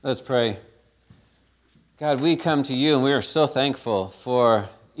Let's pray. God, we come to you and we are so thankful for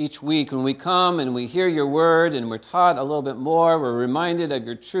each week when we come and we hear your word and we're taught a little bit more. We're reminded of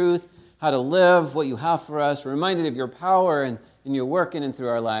your truth, how to live, what you have for us. We're reminded of your power and your work in and through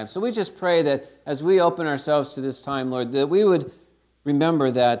our lives. So we just pray that as we open ourselves to this time, Lord, that we would remember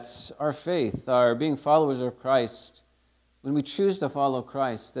that our faith, our being followers of Christ, when we choose to follow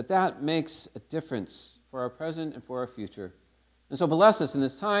Christ, that makes a difference for our present and for our future. And so bless us in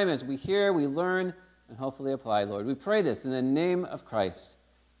this time as we hear, we learn, and hopefully apply, Lord. We pray this in the name of Christ.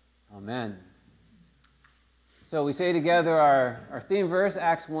 Amen. So we say together our theme verse,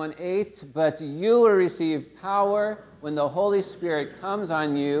 Acts 1:8, "But you will receive power when the Holy Spirit comes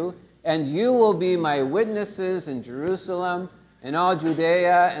on you, and you will be my witnesses in Jerusalem, in all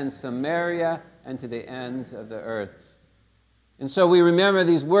Judea and Samaria, and to the ends of the earth." And so we remember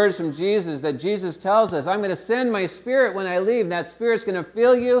these words from Jesus that Jesus tells us, I'm going to send my Spirit when I leave. That Spirit's going to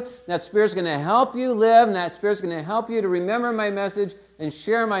fill you. That Spirit's going to help you live. And that Spirit's going to help you to remember my message and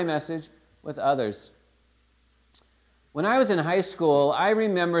share my message with others. When I was in high school, I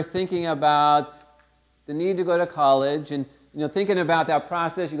remember thinking about the need to go to college and thinking about that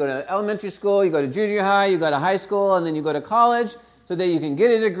process. You go to elementary school, you go to junior high, you go to high school, and then you go to college so that you can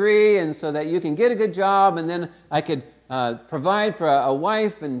get a degree and so that you can get a good job, and then I could provide for a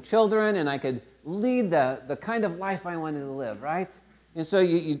wife and children, and I could lead the kind of life I wanted to live, right? And so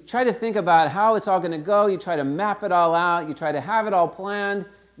you try to think about how it's all going to go. You try to map it all out. You try to have it all planned.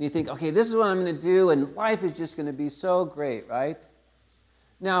 And you think, okay, this is what I'm going to do, and life is just going to be so great, right?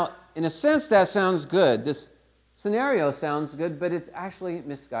 Now, in a sense, that sounds good. This scenario sounds good, but it's actually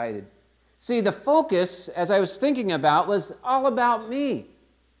misguided. See, the focus, as I was thinking about, was all about me.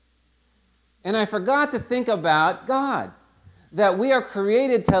 And I forgot to think about God, that we are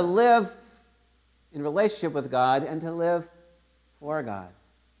created to live in relationship with God and to live for God.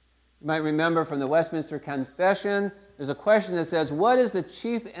 You might remember from the Westminster Confession, there's a question that says, what is the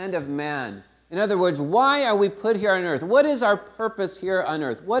chief end of man? In other words, why are we put here on earth? What is our purpose here on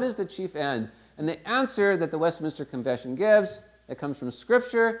earth? What is the chief end? And the answer that the Westminster Confession gives, that comes from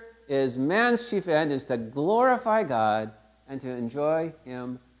Scripture, is man's chief end is to glorify God and to enjoy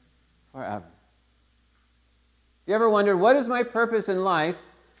Him forever. You ever wondered, what is my purpose in life?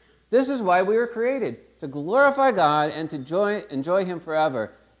 This is why we were created, to glorify God and to enjoy Him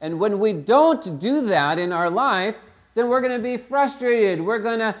forever. And when we don't do that in our life, then we're going to be frustrated. We're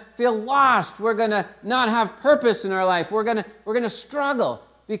going to feel lost. We're going to not have purpose in our life. We're going to struggle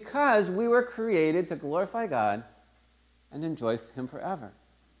because we were created to glorify God and enjoy Him forever.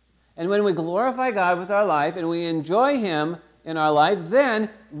 And when we glorify God with our life and we enjoy Him in our life,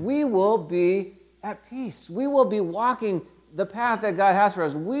 then we will be at peace. We will be walking the path that God has for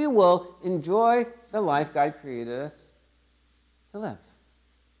us. We will enjoy the life God created us to live.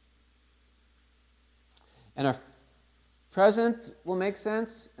 And our present will make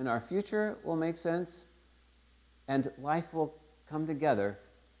sense, and our future will make sense, and life will come together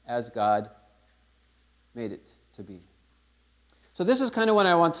as God made it to be. So this is kind of what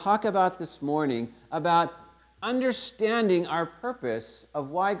I want to talk about this morning, about understanding our purpose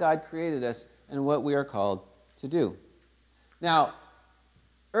of why God created us and what we are called to do. Now,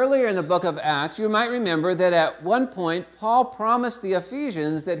 earlier in the book of Acts, you might remember that at one point, Paul promised the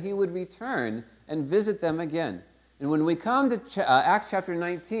Ephesians that he would return and visit them again. And when we come to Acts chapter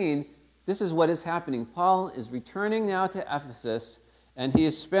 19, this is what is happening. Paul is returning now to Ephesus, and he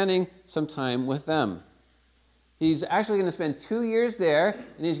is spending some time with them. He's actually going to spend 2 years there,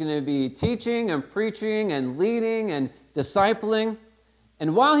 and he's going to be teaching and preaching and leading and discipling.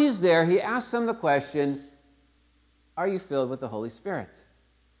 And while he's there, he asks them the question, are you filled with the Holy Spirit?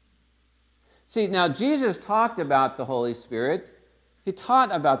 See, now Jesus talked about the Holy Spirit. He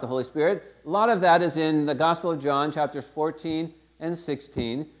taught about the Holy Spirit. A lot of that is in the Gospel of John, chapters 14 and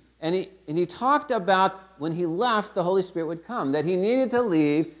 16. And he talked about when he left, the Holy Spirit would come, that he needed to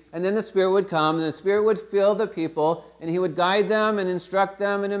leave, and then the Spirit would come, and the Spirit would fill the people, and he would guide them and instruct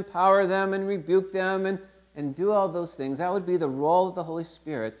them and empower them and rebuke them and do all those things. That would be the role of the Holy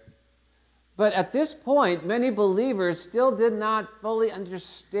Spirit. But at this point, many believers still did not fully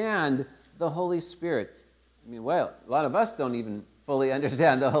understand the Holy Spirit. I mean, well, a lot of us don't even fully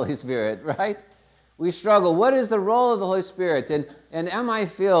understand the Holy Spirit, right? We struggle. What is the role of the Holy Spirit? And am I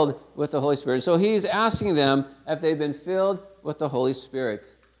filled with the Holy Spirit? So he's asking them if they've been filled with the Holy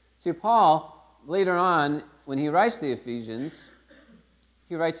Spirit. See, Paul, later on, when he writes the Ephesians,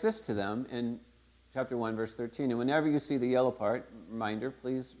 he writes this to them in chapter 1, verse 13. And whenever you see the yellow part, reminder,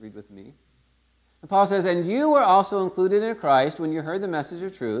 please read with me. And Paul says, and you were also included in Christ when you heard the message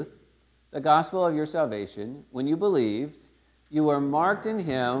of truth, the gospel of your salvation, when you believed. You were marked in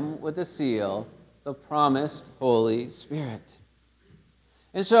him with a seal, the promised Holy Spirit.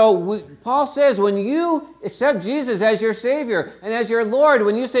 And so Paul says, when you accept Jesus as your Savior and as your Lord,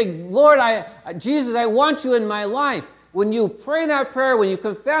 when you say, Lord, Jesus, I want you in my life, when you pray that prayer, when you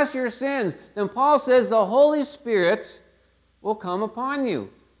confess your sins, then Paul says the Holy Spirit will come upon you.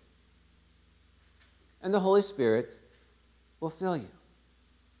 And the Holy Spirit will fill you.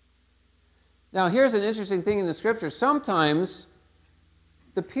 Now, here's an interesting thing in the Scripture. Sometimes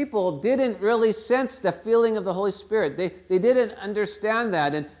the people didn't really sense the feeling of the Holy Spirit. They didn't understand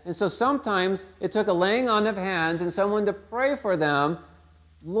that. And so sometimes it took a laying on of hands and someone to pray for them,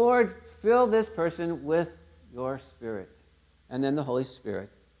 Lord, fill this person with your Spirit. And then the Holy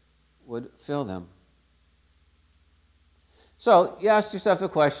Spirit would fill them. So you ask yourself the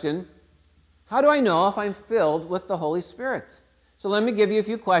question, how do I know if I'm filled with the Holy Spirit? So let me give you a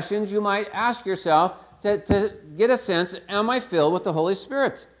few questions you might ask yourself to get a sense, am I filled with the Holy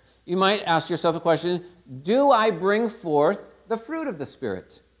Spirit? You might ask yourself a question, do I bring forth the fruit of the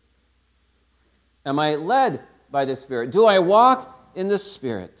Spirit? Am I led by the Spirit? Do I walk in the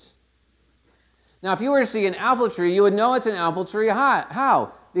Spirit? Now, if you were to see an apple tree, you would know it's an apple tree.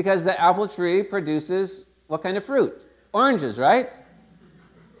 How? Because the apple tree produces what kind of fruit? Oranges, right?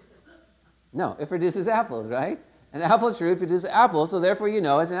 No, it produces apples, right? An apple tree produces apples, so therefore you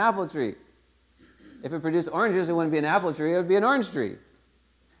know it's an apple tree. If it produced oranges, it wouldn't be an apple tree, it would be an orange tree.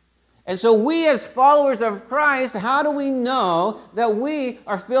 And so we as followers of Christ, how do we know that we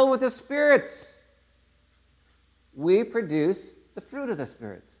are filled with the Spirit? We produce the fruit of the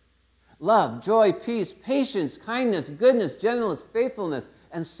Spirit. Love, joy, peace, patience, kindness, goodness, gentleness, faithfulness,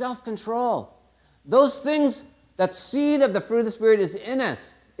 and self-control. Those things, that seed of the fruit of the Spirit is in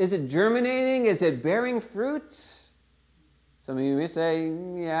us. Is it germinating? Is it bearing fruit? Some of you may say,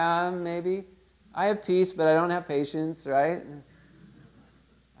 yeah, maybe. I have peace, but I don't have patience, right?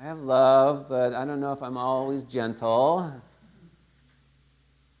 I have love, but I don't know if I'm always gentle.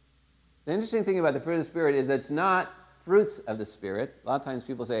 The interesting thing about the fruit of the Spirit is it's not fruits of the Spirit. A lot of times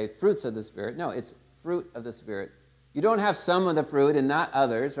people say fruits of the Spirit. No, it's fruit of the Spirit. You don't have some of the fruit and not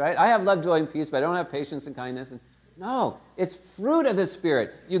others, right? I have love, joy, and peace, but I don't have patience and kindness. No, it's fruit of the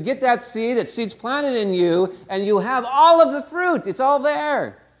Spirit. You get that seed's planted in you, and you have all of the fruit. It's all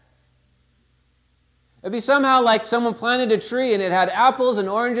there. It'd be somehow like someone planted a tree, and it had apples and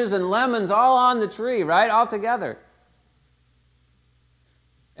oranges and lemons all on the tree, right? All together.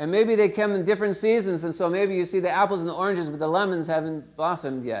 And maybe they come in different seasons, and so maybe you see the apples and the oranges, but the lemons haven't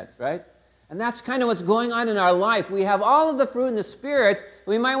blossomed yet, right? And that's kind of what's going on in our life. We have all of the fruit in the Spirit.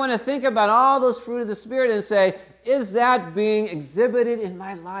 We might want to think about all those fruit of the Spirit and say, is that being exhibited in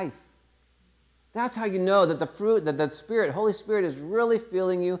my life? That's how you know that the fruit, that the Spirit, Holy Spirit, is really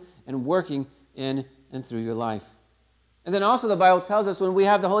filling you and working in and through your life. And then also the Bible tells us when we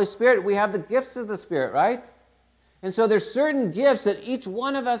have the Holy Spirit, we have the gifts of the Spirit, right? And so there's certain gifts that each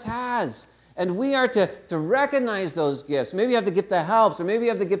one of us has. And we are to recognize those gifts. Maybe you have the gift that helps, or maybe you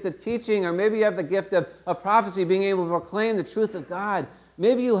have the gift of teaching, or maybe you have the gift of prophecy, being able to proclaim the truth of God.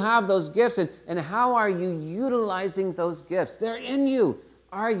 Maybe you have those gifts, and how are you utilizing those gifts? They're in you.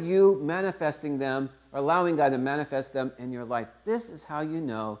 Are you manifesting them, or allowing God to manifest them in your life? This is how you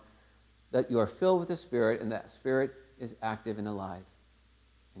know that you are filled with the Spirit, and that Spirit is active and alive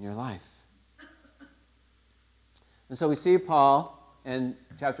in your life. And so we see Paul in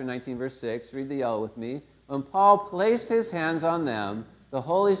chapter 19, verse 6. Read the yellow with me. When Paul placed his hands on them, the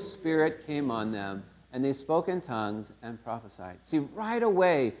Holy Spirit came on them, and they spoke in tongues and prophesied. See, right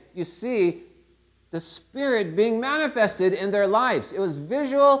away, you see the Spirit being manifested in their lives. It was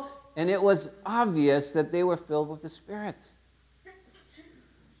visual, and it was obvious that they were filled with the Spirit.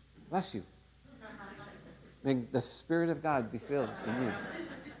 Bless you. May the Spirit of God be filled in you.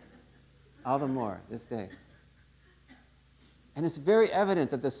 All the more this day. And it's very evident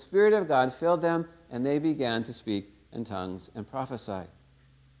that the Spirit of God filled them, and they began to speak in tongues and prophesy.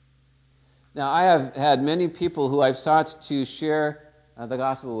 Now, I have had many people who I've sought to share the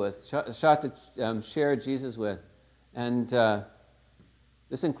gospel with, sought to share Jesus with. And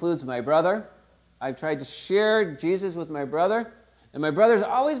this includes my brother. I've tried to share Jesus with my brother. And my brother's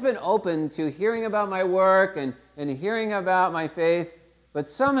always been open to hearing about my work and hearing about my faith. But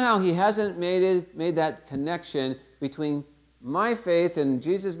somehow he hasn't made that connection between my faith and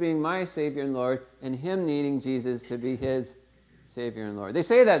Jesus being my Savior and Lord, and him needing Jesus to be his Savior and Lord. They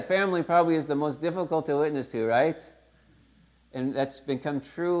say that family probably is the most difficult to witness to, right? And that's become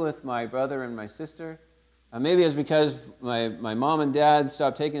true with my brother and my sister. Maybe it's because my mom and dad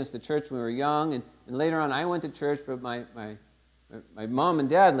stopped taking us to church when we were young, and later on I went to church, but my mom and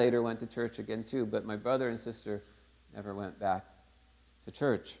dad later went to church again too, but my brother and sister never went back to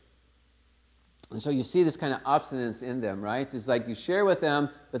church. And so you see this kind of obstinance in them, right? It's like you share with them,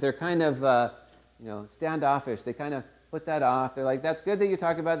 but they're kind of, standoffish. They kind of put that off. They're like, that's good that you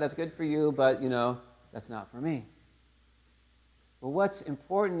talk about it. That's good for you, but, that's not for me. Well, what's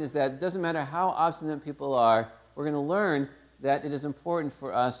important is that it doesn't matter how obstinate people are, we're going to learn that it is important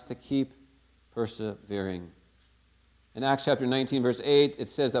for us to keep persevering. In Acts chapter 19, verse 8, it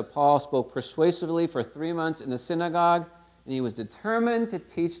says that Paul spoke persuasively for 3 months in the synagogue, and he was determined to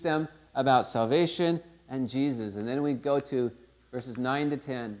teach them about salvation and Jesus. And then we go to verses 9 to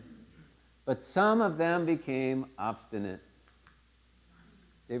 10. But some of them became obstinate.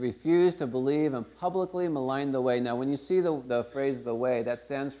 They refused to believe and publicly maligned the way. Now, when you see the phrase the way, that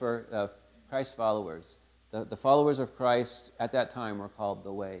stands for Christ followers. The followers of Christ at that time were called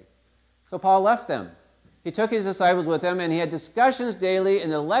the way. So Paul left them. He took his disciples with him, and he had discussions daily in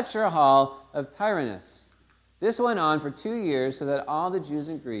the lecture hall of Tyrannus. This went on for 2 years, so that all the Jews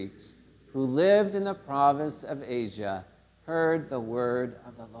and Greeks who lived in the province of Asia heard the word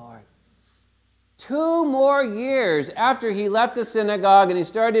of the Lord. 2 more years after he left the synagogue and he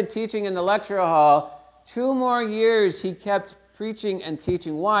started teaching in the lecture hall, 2 more years he kept preaching and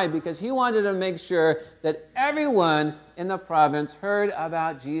teaching. Why? Because he wanted to make sure that everyone in the province heard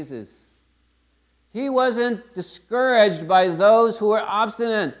about Jesus. He wasn't discouraged by those who were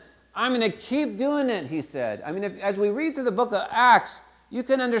obstinate. I'm going to keep doing it, he said. I mean, as we read through the book of Acts, you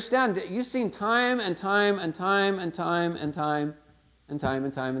can understand. You've seen time and time and time and time and time and time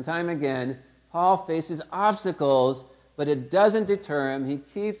and time and time again, Paul faces obstacles, but it doesn't deter him. He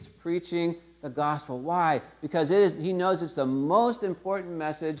keeps preaching the gospel. Why? Because he knows it's the most important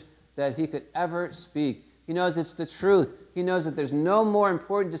message that he could ever speak. He knows it's the truth. He knows that there's no more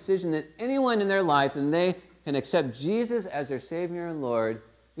important decision than anyone in their life than they can accept Jesus as their Savior and Lord.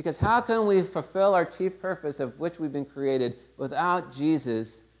 Because how can we fulfill our chief purpose of which we've been created without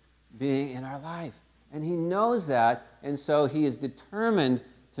Jesus being in our life? And he knows that, and so he is determined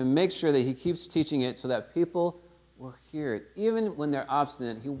to make sure that he keeps teaching it so that people will hear it. Even when they're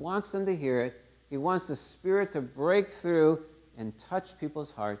obstinate, he wants them to hear it. He wants the Spirit to break through and touch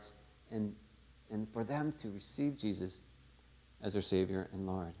people's hearts and for them to receive Jesus as their Savior and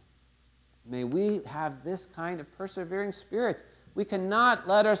Lord. May we have this kind of persevering spirit. We cannot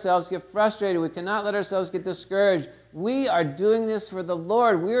let ourselves get frustrated. We cannot let ourselves get discouraged. We are doing this for the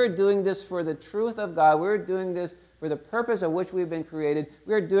Lord. We are doing this for the truth of God. We're doing this for the purpose of which we've been created.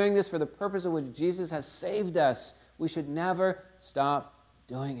 We are doing this for the purpose of which Jesus has saved us. We should never stop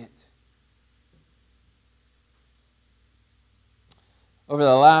doing it. Over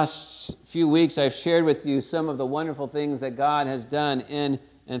the last few weeks, I've shared with you some of the wonderful things that God has done in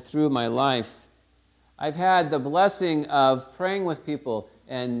and through my life. I've had the blessing of praying with people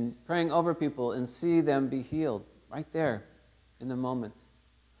and praying over people and see them be healed right there in the moment.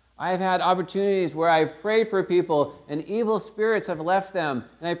 I've had opportunities where I've prayed for people and evil spirits have left them.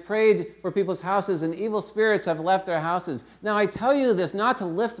 And I prayed for people's houses and evil spirits have left their houses. Now, I tell you this not to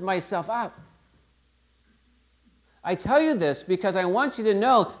lift myself up. I tell you this because I want you to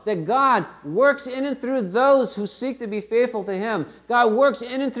know that God works in and through those who seek to be faithful to Him. God works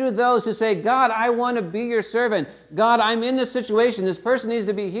in and through those who say, God, I want to be your servant. God, I'm in this situation. This person needs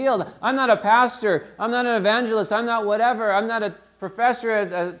to be healed. I'm not a pastor. I'm not an evangelist. I'm not whatever. I'm not a professor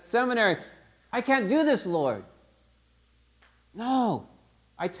at a seminary. I can't do this, Lord. No.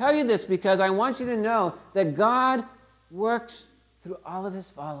 I tell you this because I want you to know that God works through all of His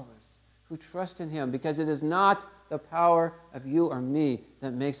followers who trust in Him, because it is not the power of you or me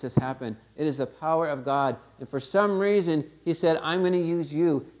that makes this happen. It is the power of God. And for some reason, He said, I'm going to use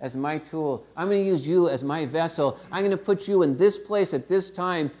you as my tool. I'm going to use you as my vessel. I'm going to put you in this place at this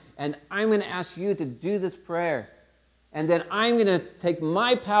time, and I'm going to ask you to do this prayer. And then I'm going to take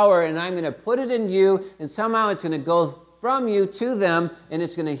my power and I'm going to put it in you, and somehow it's going to go from you to them, and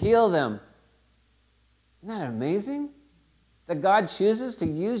it's going to heal them. Isn't that amazing? That God chooses to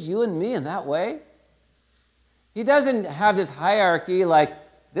use you and me in that way? He doesn't have this hierarchy like,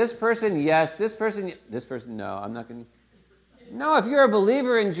 this person, yes, this person, no, I'm not going to. No, if you're a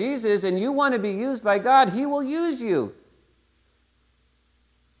believer in Jesus and you want to be used by God, He will use you.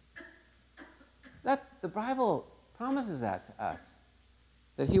 The Bible promises that to us,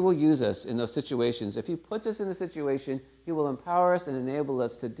 that He will use us in those situations. If He puts us in a situation, He will empower us and enable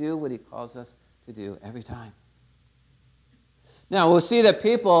us to do what He calls us to do every time. Now, we'll see that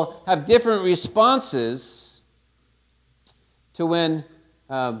people have different responses to when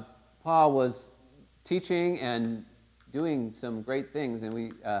Paul was teaching and doing some great things. And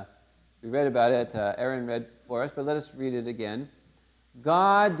we read about it. Aaron read for us, but let us read it again.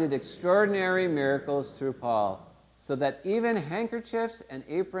 God did extraordinary miracles through Paul, so that even handkerchiefs and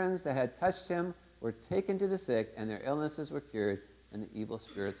aprons that had touched him were taken to the sick, and their illnesses were cured, and the evil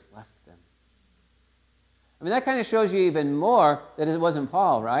spirits left them. I mean, that kind of shows you even more that it wasn't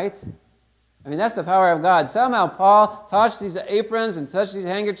Paul, right? I mean, that's the power of God. Somehow Paul touched these aprons and touched these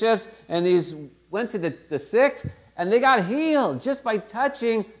handkerchiefs, and these went to the sick, and they got healed just by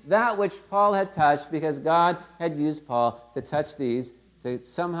touching that which Paul had touched, because God had used Paul to touch these, to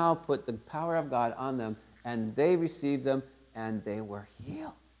somehow put the power of God on them, and they received them, and they were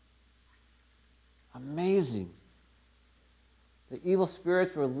healed. Amazing. The evil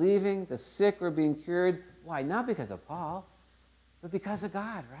spirits were leaving, the sick were being cured. Why? Not because of Paul, but because of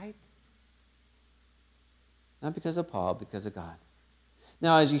God, right? Not because of Paul, because of God.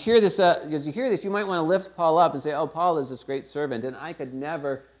 Now, as you hear this, you might want to lift Paul up and say, "Oh, Paul is this great servant, and I could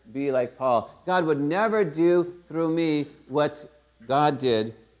never be like Paul. God would never do through me what God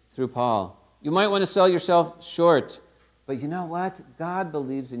did through Paul." You might want to sell yourself short, but you know what? God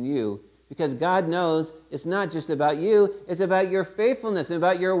believes in you, because God knows it's not just about you, it's about your faithfulness and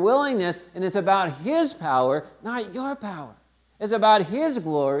about your willingness, and it's about His power, not your power. It's about His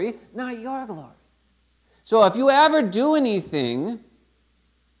glory, not your glory. So if you ever do anything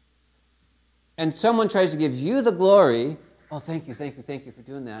and someone tries to give you the glory, "Oh, thank you for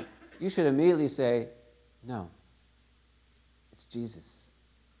doing that," you should immediately say, "No, it's Jesus.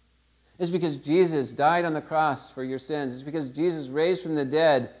 It's because Jesus died on the cross for your sins. It's because Jesus raised from the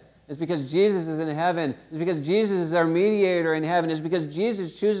dead. It's because Jesus is in heaven. It's because Jesus is our mediator in heaven. It's because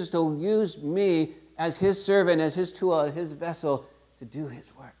Jesus chooses to use me as His servant, as His tool, as His vessel to do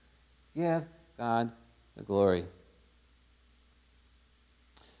His work." Give God the glory.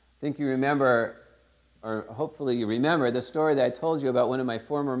 I think you remember, or hopefully you remember, the story that I told you about one of my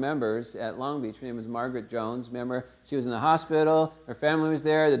former members at Long Beach. Her name was Margaret Jones. Remember, she was in the hospital. Her family was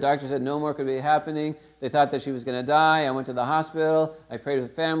there. The doctor said no more could be happening. They thought that she was going to die. I went to the hospital. I prayed with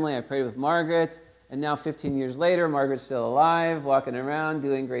the family. I prayed with Margaret. And now 15 years later, Margaret's still alive, walking around,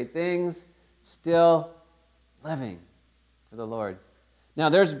 doing great things, still living for the Lord. Now,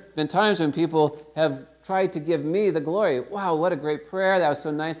 there's been times when people have tried to give me the glory. "Wow, what a great prayer. That was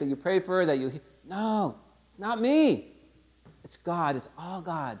so nice that you prayed for her, that you..." No, it's not me. It's God. It's all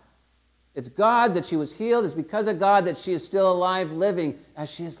God. It's God that she was healed. It's because of God that she is still alive, living as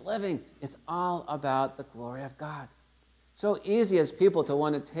she is living. It's all about the glory of God. So easy as people to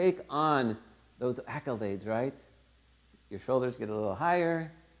want to take on those accolades, right? Your shoulders get a little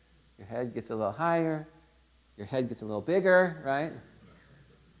higher. Your head gets a little higher. Your head gets a little bigger, right?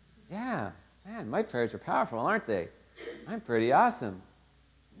 Yeah, man, my prayers are powerful, aren't they? I'm pretty awesome.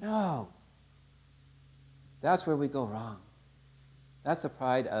 No. That's where we go wrong. That's the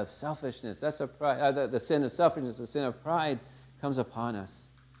pride of selfishness. That's the sin of selfishness, the sin of pride comes upon us.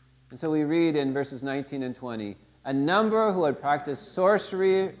 And so we read in verses 19 and 20, "A number who had practiced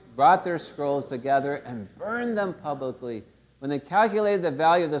sorcery brought their scrolls together and burned them publicly. When they calculated the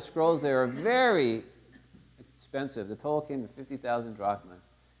value of the scrolls, they were very expensive. The total came to 50,000 drachmas.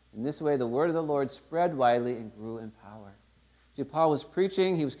 In this way, the word of the Lord spread widely and grew in power." See, Paul was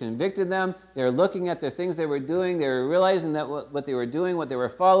preaching. He was convicting them. They were looking at the things they were doing. They were realizing that what they were doing, what they were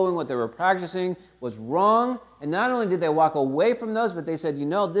following, what they were practicing was wrong. And not only did they walk away from those, but they said, "You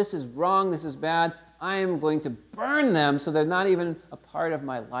know, this is wrong. This is bad. I am going to burn them so they're not even a part of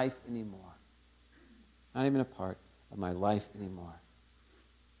my life anymore." Not even a part of my life anymore.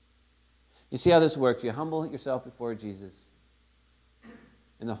 You see how this works. You humble yourself before Jesus,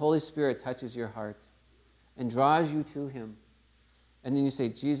 and the Holy Spirit touches your heart and draws you to Him. And then you say,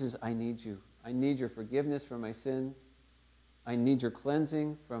 "Jesus, I need you. I need your forgiveness for my sins. I need your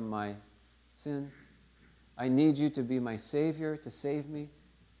cleansing from my sins. I need you to be my Savior, to save me,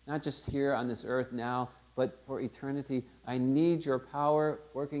 not just here on this earth now, but for eternity. I need your power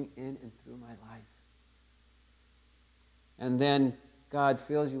working in and through my life." And then God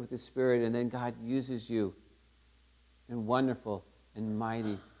fills you with His Spirit, and then God uses you in wonderful and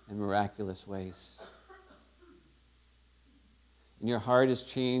mighty and miraculous ways. And your heart is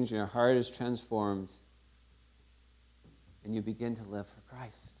changed, and your heart is transformed, and you begin to live for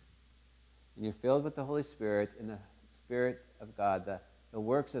Christ. And you're filled with the Holy Spirit, and the Spirit of God, the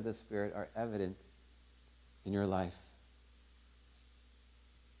works of the Spirit are evident in your life.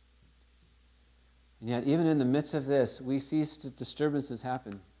 And yet, even in the midst of this, we see disturbances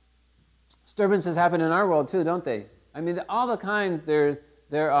happen. Disturbances happen in our world too, don't they? I mean, all the kind,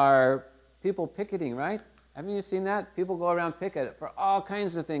 there are people picketing, right? Haven't you seen that? People go around picket for all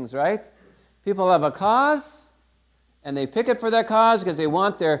kinds of things, right? People have a cause, and they picket for that cause because they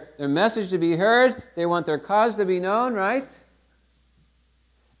want their message to be heard. They want their cause to be known, right?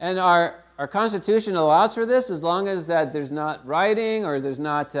 And our our Constitution allows for this as long as that there's not rioting or there's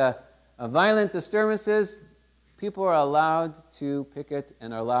not violent disturbances. People are allowed to picket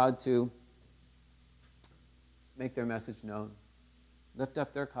and are allowed to make their message known, lift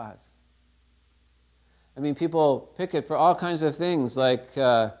up their cause. I mean, people picket for all kinds of things like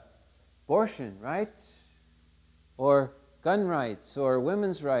abortion, right? Or gun rights, or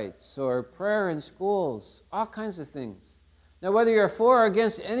women's rights, or prayer in schools, all kinds of things. Now, whether you're for or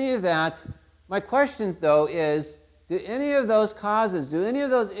against any of that, my question, though, is, do any of those causes, do any of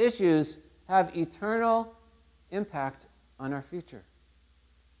those issues have eternal impact on our future?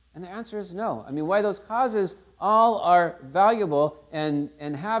 And the answer is no. I mean, why those causes all are valuable and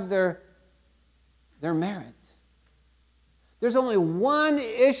have their merit. There's only one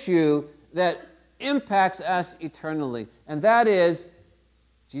issue that impacts us eternally, and that is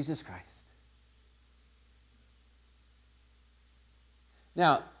Jesus Christ.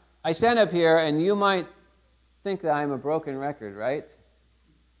 Now, I stand up here, and you might think that I'm a broken record, right?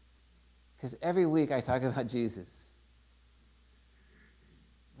 Because every week I talk about Jesus.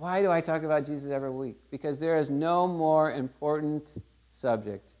 Why do I talk about Jesus every week? Because there is no more important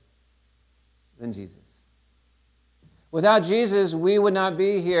subject than Jesus. Without Jesus, we would not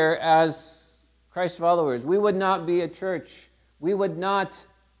be here as Christ followers. We would not be a church. We would not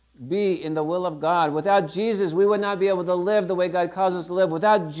be in the will of God. Without Jesus, we would not be able to live the way God calls us to live.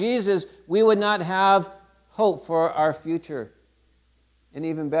 Without Jesus, we would not have hope for our future, and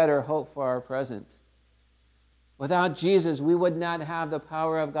even better, hope for our present. Without Jesus, we would not have the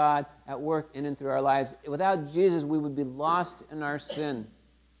power of God at work in and through our lives. Without Jesus, we would be lost in our sin.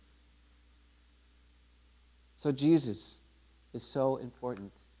 So Jesus is so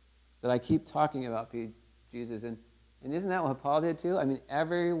important that I keep talking about Jesus. And isn't that what Paul did too? I mean,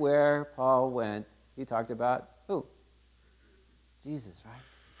 everywhere Paul went, he talked about who? Jesus, right?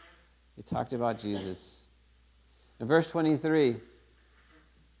 He talked about Jesus. In verse 23,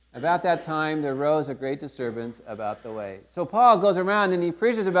 about that time there arose a great disturbance about the way. So Paul goes around and he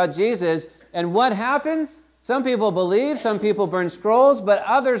preaches about Jesus, and what happens? Some people believe, some people burn scrolls, but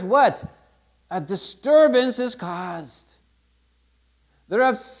others what? A disturbance is caused. They're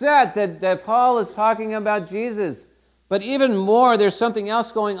upset that Paul is talking about Jesus. But even more, there's something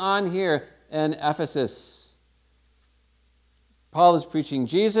else going on here in Ephesus. Paul is preaching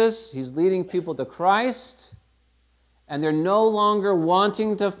Jesus. He's leading people to Christ. And they're no longer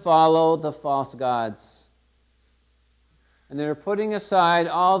wanting to follow the false gods. And they're putting aside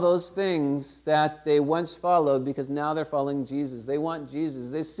all those things that they once followed because now they're following Jesus. They want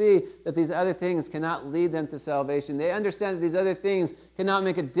Jesus. They see that these other things cannot lead them to salvation. They understand that these other things cannot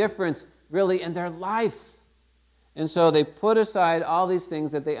make a difference really in their life. And so they put aside all these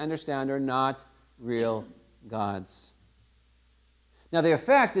things that they understand are not real gods. Now the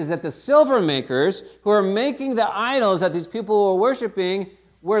effect is that the silver makers who are making the idols that these people were worshiping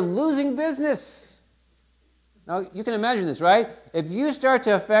were losing business. Now, you can imagine this, right? If you start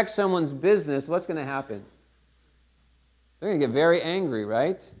to affect someone's business, what's going to happen? They're going to get very angry,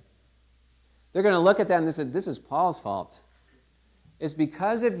 right? They're going to look at that and they say, this is Paul's fault. It's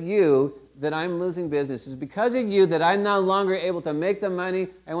because of you that I'm losing business. It's because of you that I'm no longer able to make the money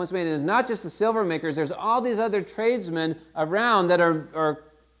I once made. And it's not just the silver makers. There's all these other tradesmen around that are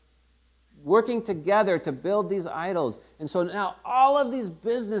working together to build these idols. And so now all of these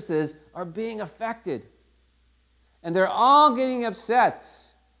businesses are being affected. And they're all getting upset.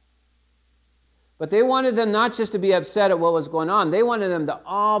 But they wanted them not just to be upset at what was going on. They wanted them to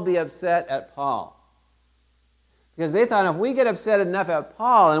all be upset at Paul. Because they thought if we get upset enough at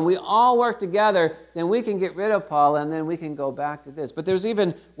Paul and we all work together, then we can get rid of Paul and then we can go back to this. But there's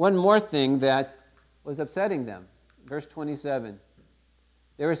even one more thing that was upsetting them. Verse 27.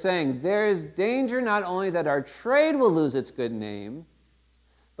 They were saying, there is danger not only that our trade will lose its good name,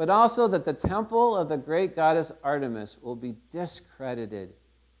 but also that the temple of the great goddess Artemis will be discredited.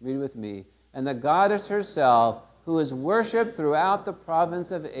 Read with me. And the goddess herself, who is worshipped throughout the province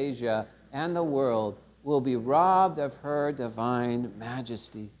of Asia and the world, will be robbed of her divine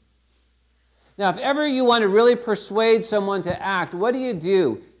majesty. Now, if ever you want to really persuade someone to act, what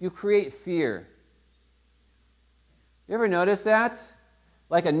do? You create fear. You ever notice that?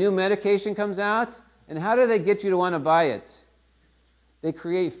 Like a new medication comes out, and how do they get you to want to buy it? They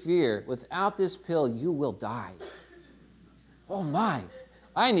create fear. Without this pill, you will die. Oh my,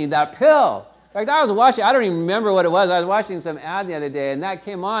 I need that pill. In fact, I don't even remember what it was. I was watching some ad the other day, and that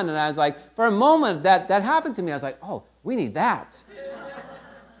came on, and I was like, for a moment, that happened to me. I was like, oh, we need that.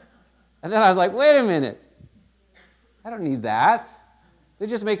 And then I was like, wait a minute. I don't need that. They're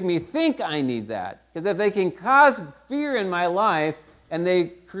just making me think I need that. Because if they can cause fear in my life, and they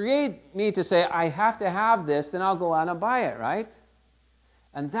create me to say, I have to have this, then I'll go out and buy it, right?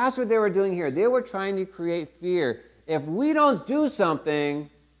 And that's what they were doing here. They were trying to create fear. If we don't do something,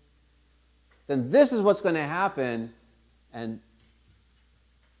 then this is what's going to happen, and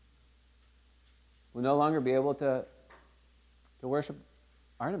we'll no longer be able to worship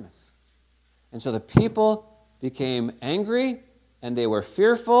Artemis. And so the people became angry, and they were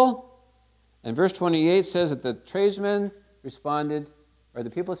fearful. And verse 28 says that the tradesmen responded, or the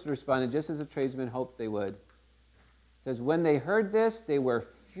people responded just as the tradesmen hoped they would. It says, when they heard this, they were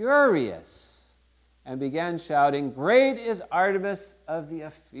furious and began shouting, "Great is Artemis of the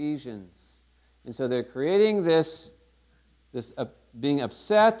Ephesians." And so they're creating this being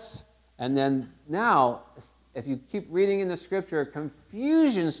upset, and then now, if you keep reading in the scripture,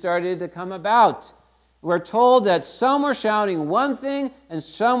 confusion started to come about. We're told that some were shouting one thing and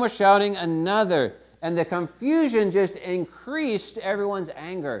some were shouting another. And the confusion just increased everyone's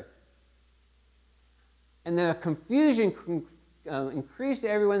anger. And the confusion increased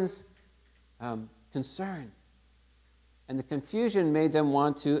everyone's concern. And the confusion made them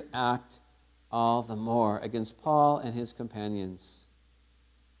want to act all the more against Paul and his companions.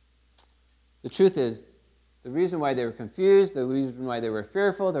 The truth is, the reason why they were confused, the reason why they were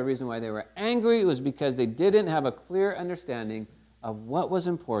fearful, the reason why they were angry was because they didn't have a clear understanding of what was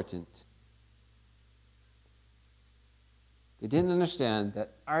important. They didn't understand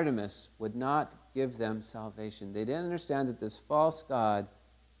that Artemis would not give them salvation. They didn't understand that this false god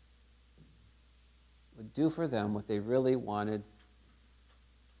would do for them what they really wanted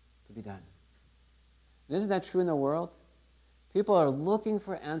to be done. And isn't that true in the world? People are looking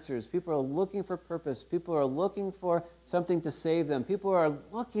for answers. People are looking for purpose. People are looking for something to save them. People are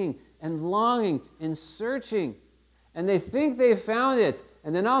looking and longing and searching. And they think they found it.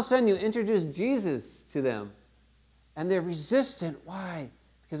 And then all of a sudden you introduce Jesus to them. And they're resistant. Why?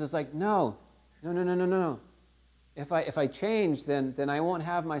 Because it's like, no. If I change, then I won't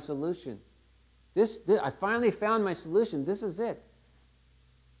have my solution. This I finally found my solution. This is it.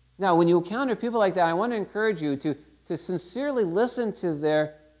 Now, when you encounter people like that, I want to encourage you to sincerely listen to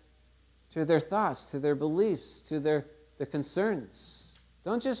their thoughts, to their beliefs, to their concerns.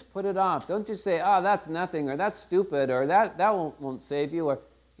 Don't just put it off. Don't just say, "Oh, that's nothing," or "That's stupid," or that won't save you, or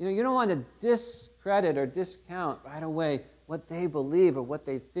you don't want to discredit or discount right away what they believe or what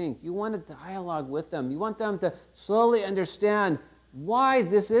they think. You want to dialogue with them. You want them to slowly understand why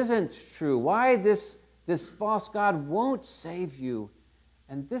this isn't true, why this false god won't save you,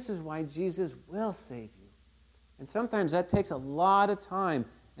 and this is why Jesus will save you. And sometimes that takes a lot of time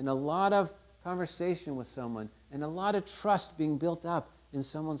and a lot of conversation with someone and a lot of trust being built up in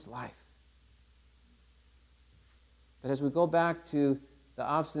someone's life. But as we go back to the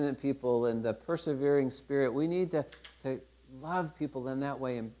obstinate people and the persevering spirit, we need to love people in that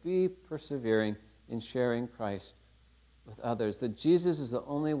way and be persevering in sharing Christ with others. That Jesus is the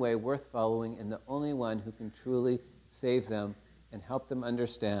only way worth following and the only one who can truly save them and help them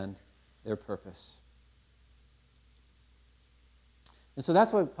understand their purpose. And so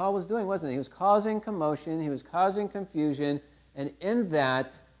that's what Paul was doing, wasn't it? He was causing commotion, he was causing confusion, and in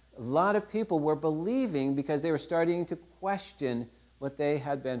that, a lot of people were believing because they were starting to question what they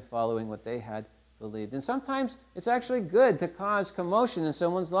had been following, what they had believed. And sometimes it's actually good to cause commotion in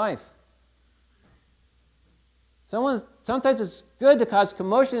someone's life. Sometimes it's good to cause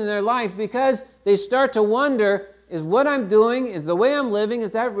commotion in their life because they start to wonder, is what I'm doing, is the way I'm living,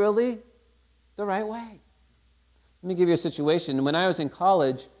 is that really the right way? Let me give you a situation. When I was in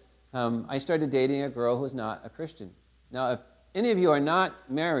college, I started dating a girl who was not a Christian. Now, if any of you are not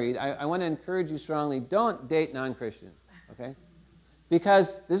married, I want to encourage you strongly, don't date non-Christians, okay?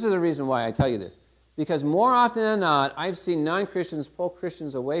 Because, this is the reason why I tell you this, because more often than not, I've seen non-Christians pull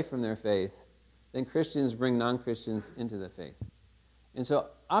Christians away from their faith than Christians bring non-Christians into the faith. And so,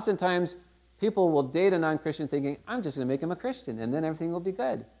 oftentimes, people will date a non-Christian thinking, I'm just going to make him a Christian, and then everything will be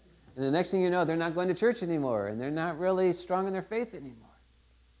good. And the next thing you know, they're not going to church anymore, and they're not really strong in their faith anymore.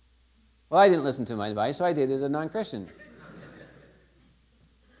 Well, I didn't listen to my advice, so I dated a non-Christian.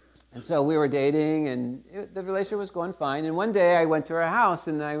 And so we were dating, and the relationship was going fine. And one day I went to her house,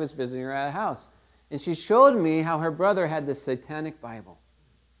 and I was visiting her at a house. And she showed me how her brother had this satanic Bible.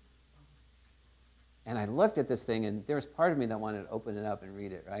 And I looked at this thing, and there was part of me that wanted to open it up and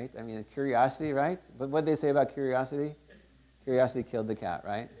read it, right? I mean, curiosity, right? But what did they say about curiosity? Curiosity killed the cat,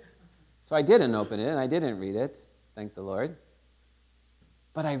 right? So I didn't open it, and I didn't read it, thank the Lord.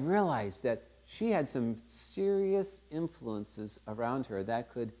 But I realized that she had some serious influences around her that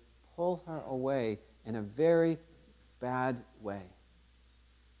could pull her away in a very bad way.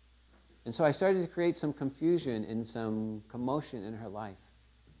 And so I started to create some confusion and some commotion in her life.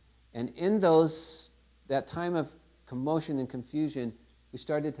 And in that time of commotion and confusion, we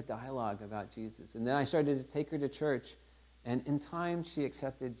started to dialogue about Jesus. And then I started to take her to church. And in time, she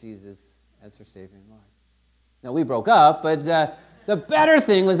accepted Jesus as her Savior and Lord. Now, we broke up, but the better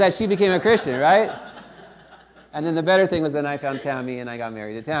thing was that she became a Christian, right? And then the better thing was that I found Tammy and I got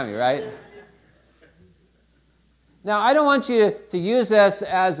married to Tammy, right? Now, I don't want you to use this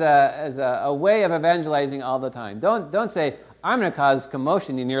as a way of evangelizing all the time. Don't say, I'm going to cause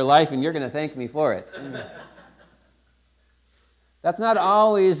commotion in your life and you're going to thank me for it. That's not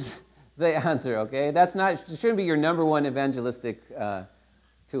always the answer, okay? It shouldn't be your number one evangelistic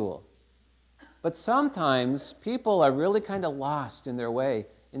tool. But sometimes people are really kind of lost in their way.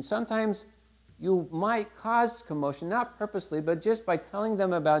 And sometimes you might cause commotion, not purposely, but just by telling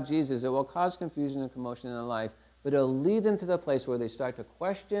them about Jesus, it will cause confusion and commotion in their life. But it'll lead them to the place where they start to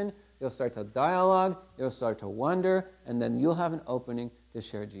question, they'll start to dialogue, they'll start to wonder, and then you'll have an opening to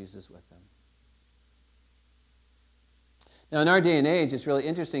share Jesus with them. Now, in our day and age, it's really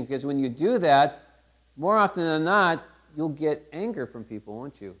interesting because when you do that, more often than not, you'll get anger from people,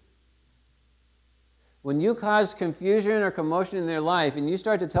 won't you? When you cause confusion or commotion in their life and you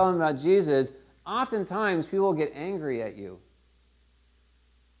start to tell them about Jesus, oftentimes people will get angry at you.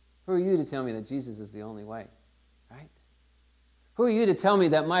 Who are you to tell me that Jesus is the only way? Right? Who are you to tell me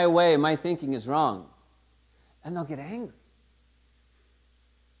that my way and my thinking is wrong? And they'll get angry.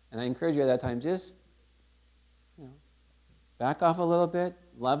 And I encourage you at that time, just, back off a little bit,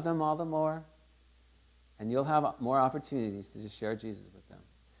 love them all the more, and you'll have more opportunities to just share Jesus with them.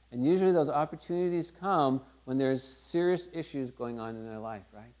 And usually those opportunities come when there's serious issues going on in their life,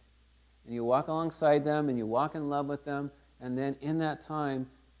 right? And you walk alongside them and you walk in love with them, and then in that time,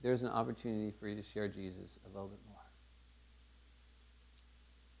 there's an opportunity for you to share Jesus a little bit more.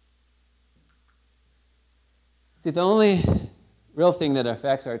 See, the only real thing that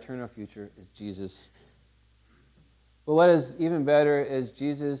affects our eternal future is Jesus. But what is even better is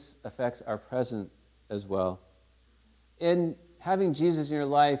Jesus affects our present as well. In having Jesus in your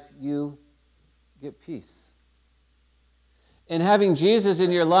life, you get peace. In having Jesus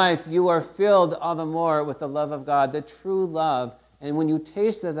in your life, you are filled all the more with the love of God, the true love. And when you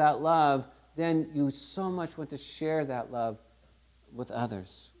taste of that love, then you so much want to share that love with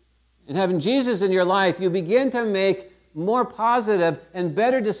others. In having Jesus in your life, you begin to make more positive and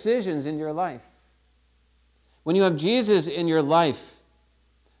better decisions in your life. When you have Jesus in your life,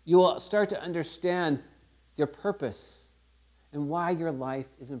 you will start to understand your purpose and why your life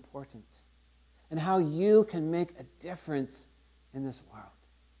is important and how you can make a difference in this world.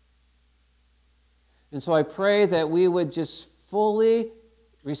 And so I pray that we would just fully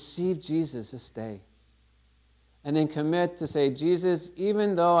receive Jesus this day and then commit to say, Jesus,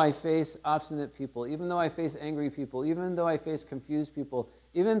 even though I face obstinate people, even though I face angry people, even though I face confused people,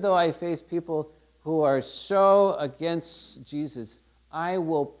 even though I face people who are so against Jesus, I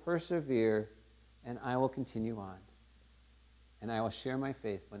will persevere and I will continue on. And I will share my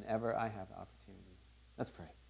faith whenever I have the opportunity. Let's pray.